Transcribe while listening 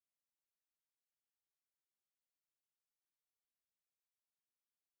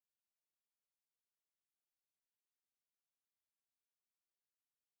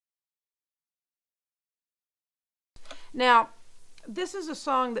Now, this is a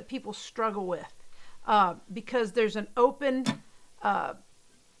song that people struggle with because there's an open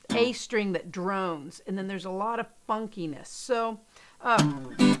A string that drones, and then there's a lot of funkiness. So let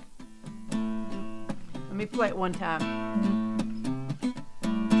me play it one time.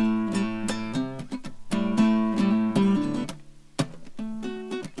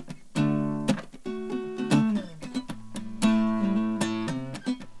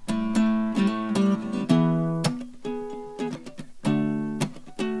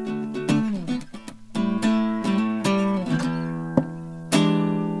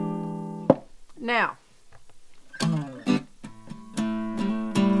 Now,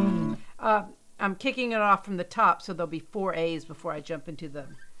 I'm kicking it off from the top, so there'll be 4 A's before I jump into the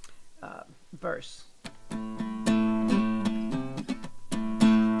verse.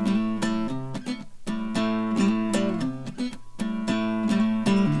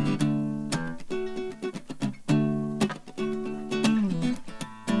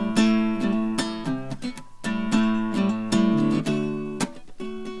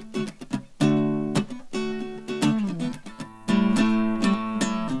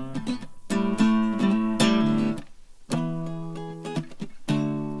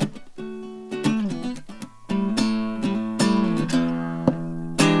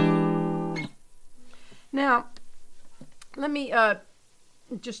 Now, let me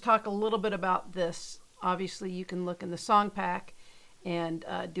just talk a little bit about this. Obviously, you can look in the song pack and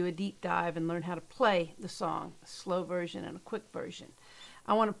do a deep dive and learn how to play the song, a slow version and a quick version.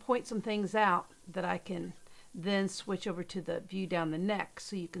 I want to point some things out that I can then switch over to the view down the neck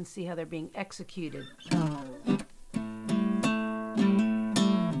so you can see how they're being executed.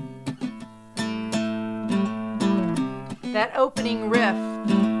 That opening riff,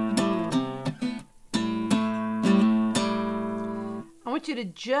 I want you to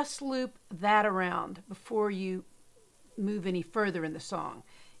just loop that around before you move any further in the song.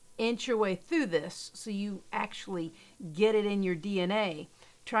 Inch your way through this so you actually get it in your DNA.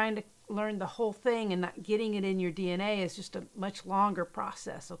 Trying to learn the whole thing and not getting it in your DNA is just a much longer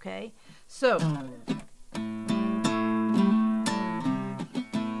process, okay? So,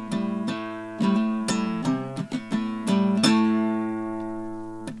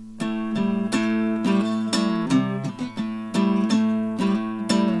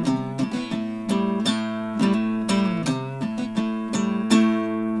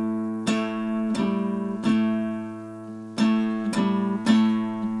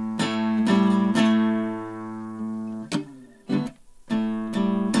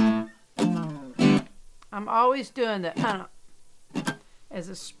 I'm always doing that as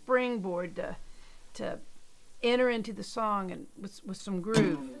a springboard to enter into the song and with some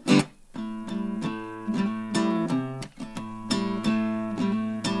groove.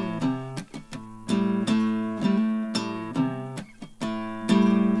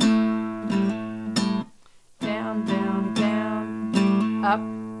 Down, down, down, up,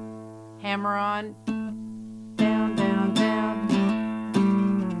 hammer on, down, down, down.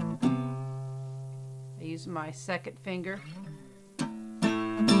 I use my second finger.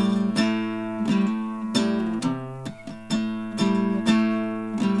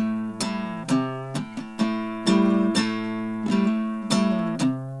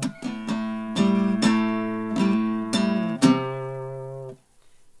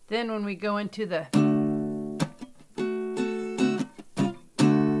 Then when we go into the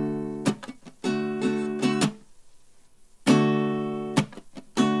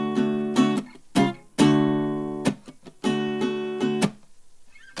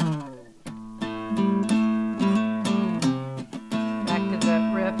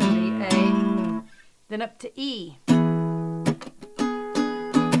then up to E. I'm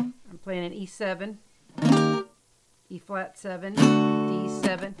playing an E7, E flat 7,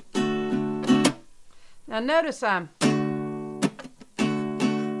 D7. Now notice I'm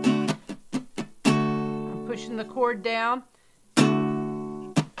pushing the chord down,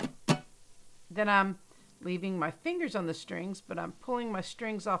 then I'm leaving my fingers on the strings, but I'm pulling my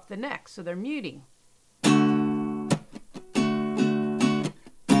strings off the neck, so they're muting.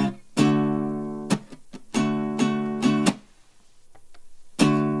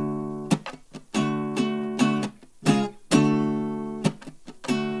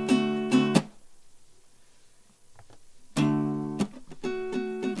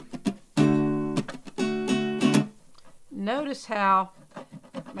 Notice how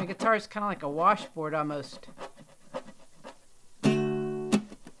my guitar is kind of like a washboard almost.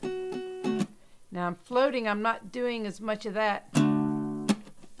 Now I'm floating, I'm not doing as much of that.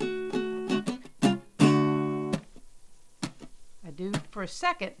 I do for a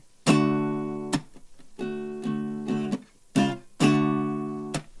second.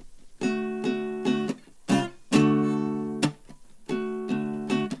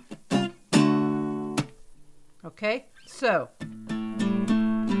 Okay, so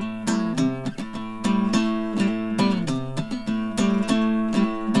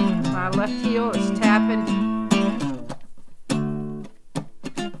my left heel is tapping.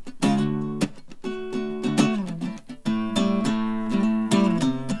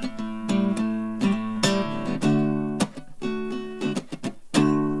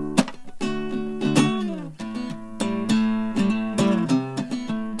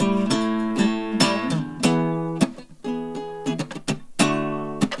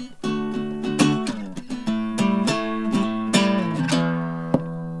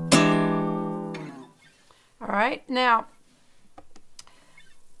 All right, now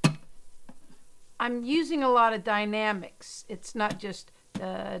I'm using a lot of dynamics. It's not just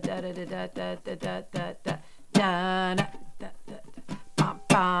da da da da da da da da da da da da ba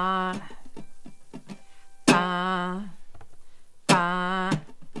ba ba ba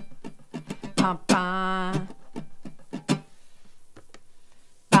ba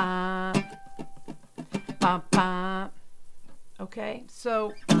ba ba ba. Okay,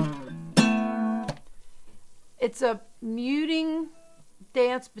 so it's a muting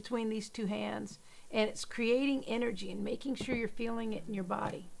dance between these two hands, and it's creating energy and making sure you're feeling it in your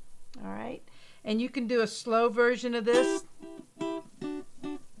body. All right, and you can do a slow version of this.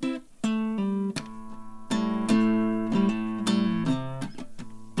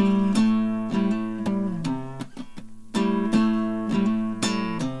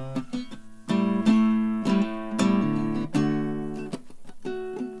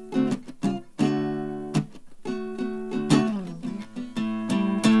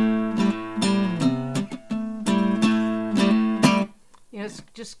 It's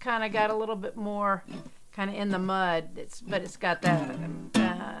just kind of got a little bit more kind of in the mud. But it's got that.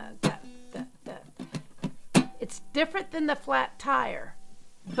 It's different than the flat tire,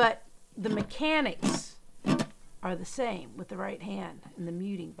 but the mechanics are the same with the right hand and the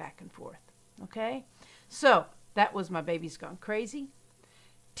muting back and forth. Okay, so that was My Baby's Gone Crazy,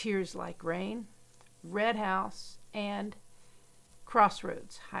 Tears Like Rain, Red House, and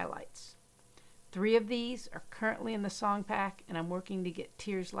Crossroads highlights. 3 of these are currently in the song pack, and I'm working to get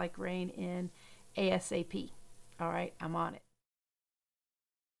Tears Like Rain in ASAP. All right, I'm on it.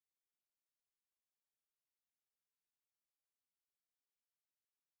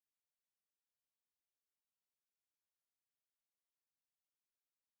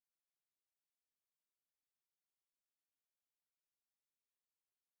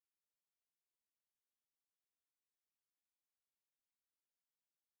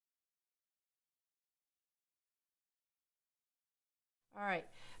 All right,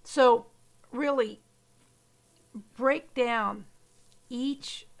 so really break down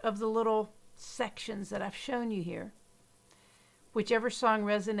each of the little sections that I've shown you here. Whichever song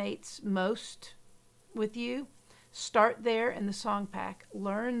resonates most with you, start there in the song pack,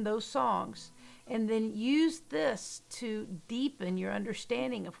 learn those songs, and then use this to deepen your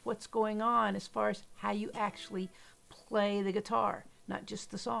understanding of what's going on as far as how you actually play the guitar, not just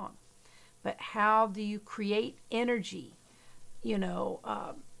the song, but how do you create energy, you know,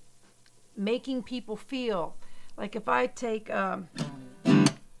 making people feel. Like if I take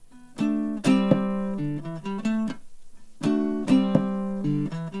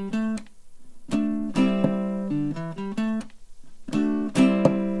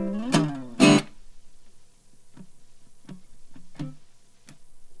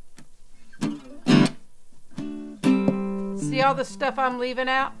see all the stuff I'm leaving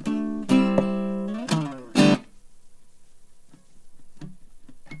out?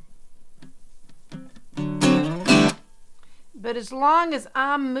 But as long as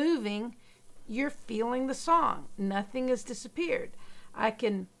I'm moving, you're feeling the song. Nothing has disappeared. I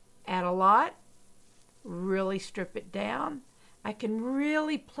can add a lot, really strip it down. I can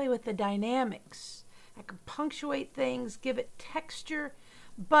really play with the dynamics. I can punctuate things, give it texture,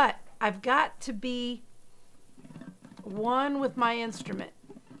 but I've got to be one with my instrument.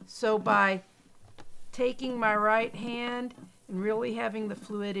 So by taking my right hand and really having the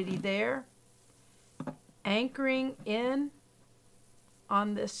fluidity there, anchoring in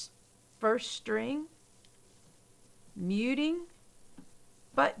on this first string, muting,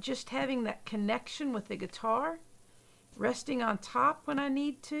 but just having that connection with the guitar, resting on top when I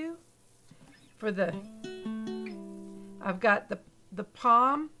need to. I've got the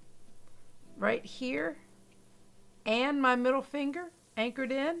palm right here and my middle finger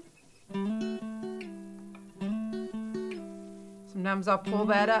anchored in. Sometimes I'll pull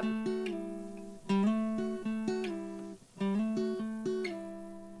that up.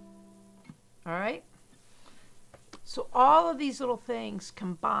 All right. So all of these little things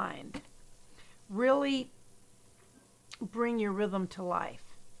combined really bring your rhythm to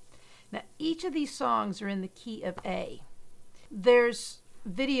life. Now, each of these songs are in the key of A. There's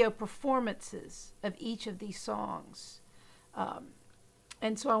video performances of each of these songs.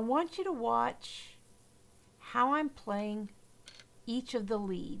 And so I want you to watch how I'm playing each of the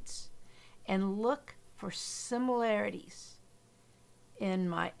leads and look for similarities in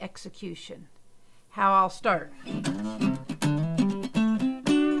my execution. How I'll start.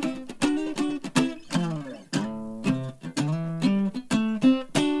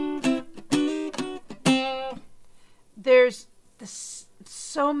 There's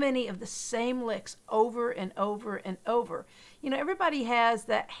so many of the same licks over and over and over. You know, everybody has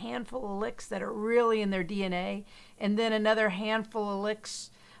that handful of licks that are really in their DNA, and then another handful of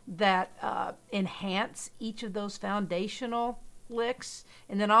licks that enhance each of those foundational licks,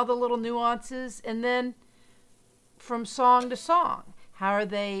 and then all the little nuances, and then from song to song, how are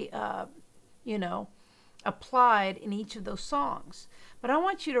they, you know, applied in each of those songs. But I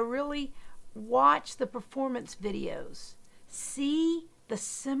want you to really watch the performance videos. See the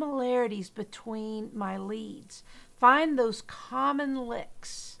similarities between my leads. Find those common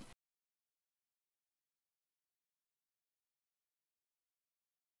licks